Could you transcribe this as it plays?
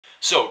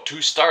So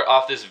to start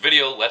off this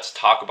video, let's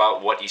talk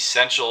about what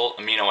essential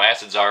amino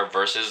acids are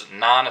versus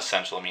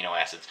non-essential amino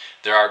acids.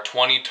 There are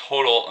 20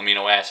 total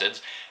amino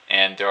acids,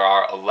 and there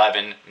are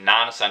 11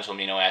 non-essential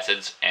amino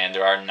acids, and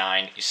there are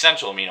 9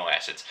 essential amino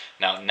acids.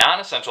 Now,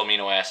 non-essential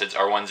amino acids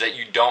are ones that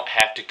you don't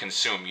have to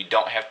consume. You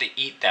don't have to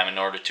eat them in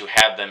order to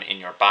have them in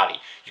your body.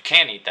 You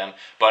can eat them,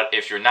 but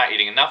if you're not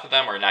eating enough of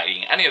them or not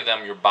eating any of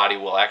them, your body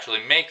will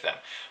actually make them.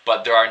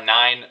 But there are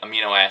 9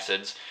 amino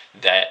acids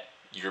that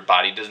your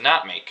body does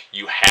not make.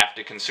 You have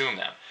to consume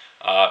them.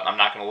 I'm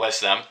not going to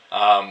list them,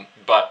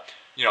 but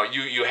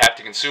you have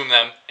to consume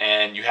them,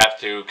 and you have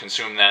to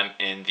consume them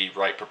in the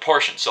right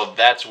proportion. So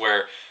that's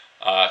where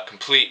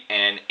complete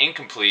and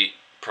incomplete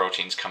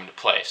proteins come into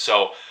play.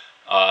 So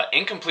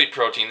incomplete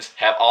proteins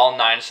have all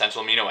 9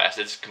 essential amino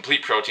acids.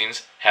 Complete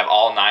proteins have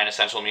all 9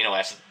 essential amino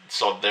acids.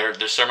 So they're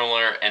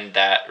similar in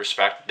that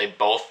respect. They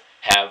both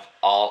have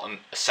all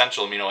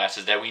essential amino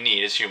acids that we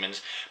need as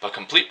humans, but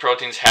complete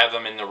proteins have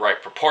them in the right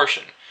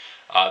proportion,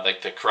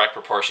 like the correct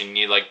proportion. You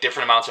need like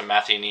different amounts of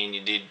methionine,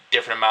 you need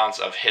different amounts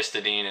of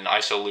histidine and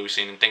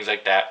isoleucine and things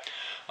like that.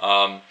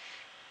 And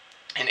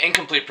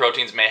incomplete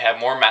proteins may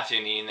have more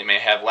methionine, they may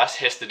have less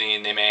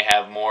histidine, they may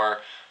have more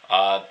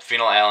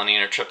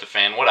phenylalanine or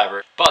tryptophan,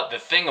 whatever. But the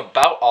thing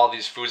about all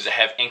these foods that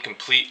have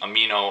incomplete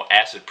amino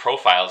acid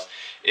profiles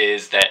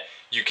is that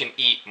you can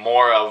eat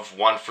more of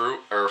one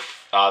fruit or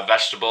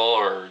vegetable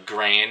or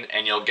grain,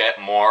 and you'll get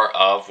more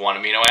of one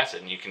amino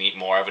acid. And you can eat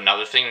more of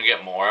another thing and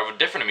get more of a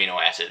different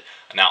amino acid.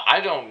 Now,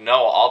 I don't know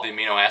all the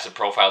amino acid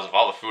profiles of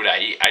all the food I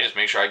eat. I just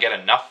make sure I get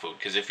enough food,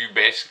 because if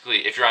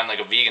you're on like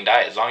a vegan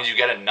diet, as long as you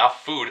get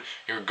enough food,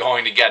 you're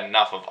going to get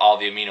enough of all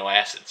the amino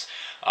acids.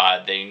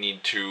 They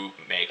need to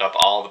make up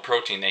all the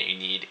protein that you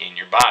need in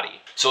your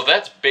body. So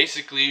that's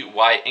basically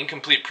why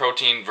incomplete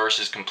protein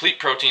versus complete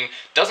protein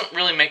doesn't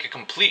really make a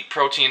complete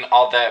protein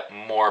all that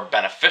more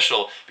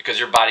beneficial, because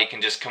your body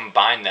can just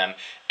combine them.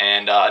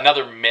 And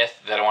another myth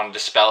that I want to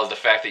dispel is the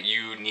fact that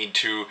you need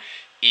to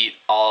eat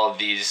all of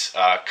these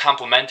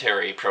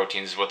complementary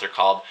proteins, is what they're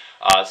called,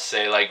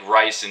 say like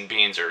rice and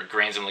beans or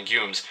grains and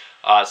legumes,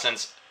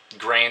 since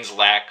grains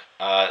lack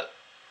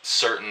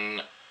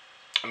certain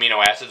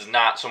amino acids,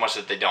 not so much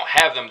that they don't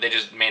have them, they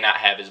just may not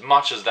have as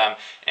much as them,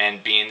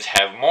 and beans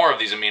have more of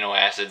these amino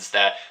acids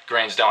that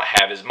grains don't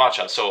have as much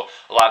of. So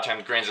a lot of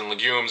times grains and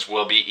legumes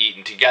will be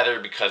eaten together,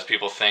 because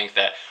people think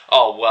that,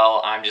 oh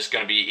well, I'm just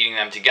going to be eating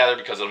them together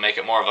because it'll make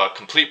it more of a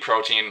complete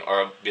protein,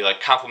 or be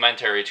like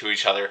complementary to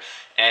each other.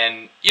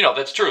 And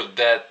that's true,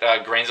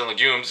 that grains and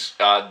legumes,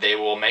 they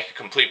will make a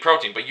complete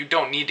protein, but you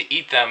don't need to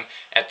eat them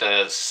at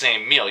the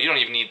same meal. You don't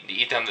even need to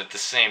eat them at the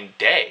same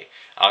day,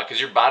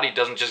 because your body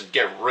doesn't just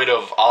get rid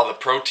of all the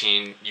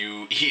protein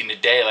you eat in a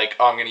day, like,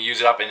 oh, I'm going to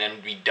use it up and then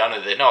be done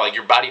with it. No, like,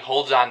 your body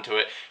holds on to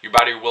it. Your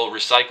body will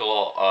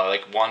recycle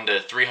like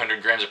 100 to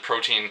 300 grams of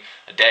protein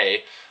a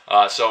day.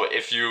 So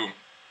if you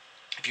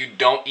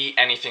don't eat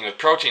anything with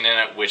protein in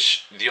it,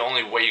 which the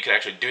only way you could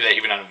actually do that,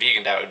 even on a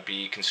vegan diet, would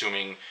be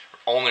consuming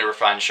only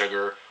refined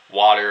sugar,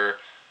 water,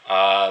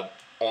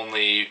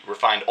 only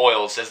refined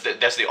oils.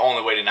 That's the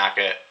only way to not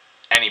get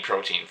any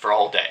protein for a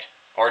whole day,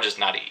 or just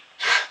not eat.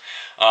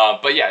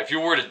 But yeah, if you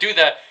were to do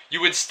that,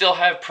 you would still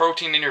have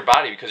protein in your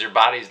body, because your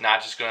body's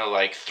not just going to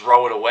like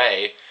throw it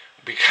away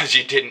because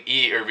you didn't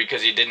eat or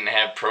because you didn't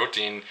have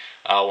protein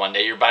one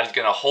day. Your body's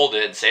going to hold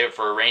it and save it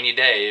for a rainy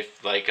day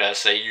if, like,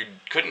 say you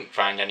couldn't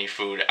find any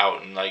food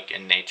out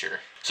in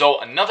nature.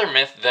 So another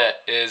myth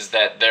that is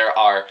that there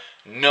are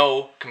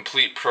no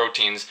complete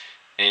proteins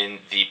in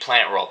the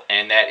plant world,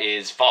 and that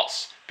is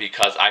false,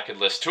 because I could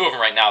list 2 of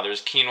them right now.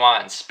 There's quinoa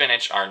and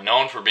spinach, are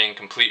known for being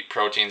complete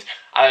proteins.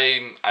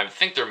 I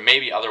think there may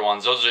be other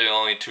ones. Those are the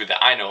only 2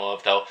 that I know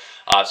of, though.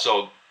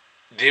 So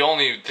the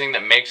only thing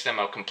that makes them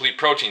a complete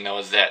protein, though,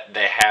 is that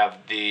they have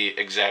the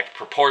exact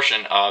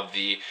proportion of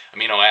the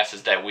amino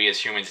acids that we as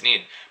humans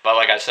need. But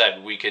like I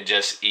said, we could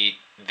just eat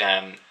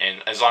them,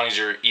 and as long as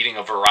you're eating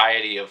a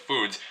variety of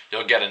foods,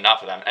 you'll get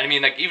enough of them. And I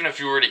mean, like, even if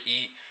you were to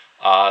eat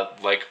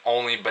like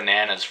only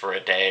bananas for a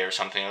day, or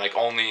something, like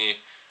only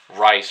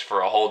rice for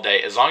a whole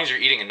day, as long as you're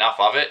eating enough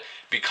of it,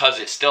 because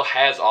it still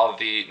has all of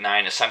the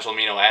 9 essential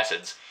amino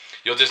acids,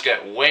 you'll just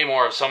get way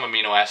more of some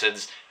amino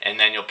acids, and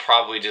then you'll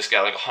probably just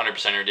get like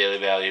 100% of your daily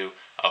value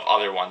of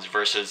other ones,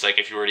 versus like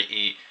if you were to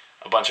eat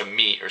a bunch of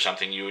meat or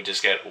something, you would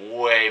just get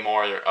way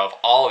more of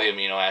all the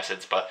amino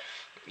acids. But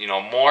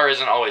more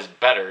isn't always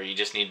better. You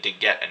just need to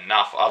get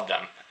enough of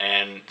them,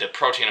 and the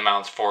protein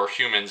amounts for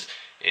humans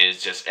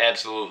is just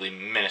absolutely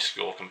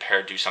minuscule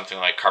compared to something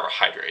like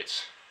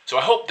carbohydrates. So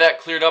I hope that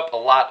cleared up a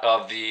lot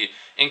of the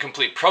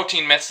incomplete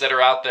protein myths that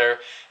are out there.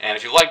 And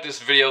if you like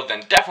this video,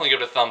 then definitely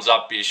give it a thumbs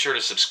up. Be sure to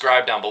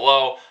subscribe down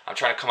below. I'm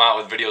trying to come out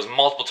with videos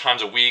multiple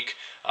times a week.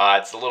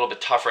 It's a little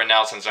bit tough right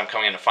now since I'm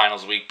coming into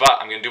finals week, but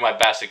I'm going to do my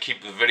best to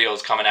keep the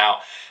videos coming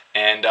out.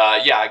 And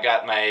yeah, I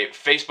got my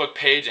Facebook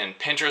page and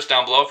Pinterest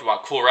down below if you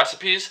want cool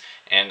recipes.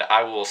 And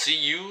I will see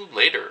you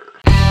later.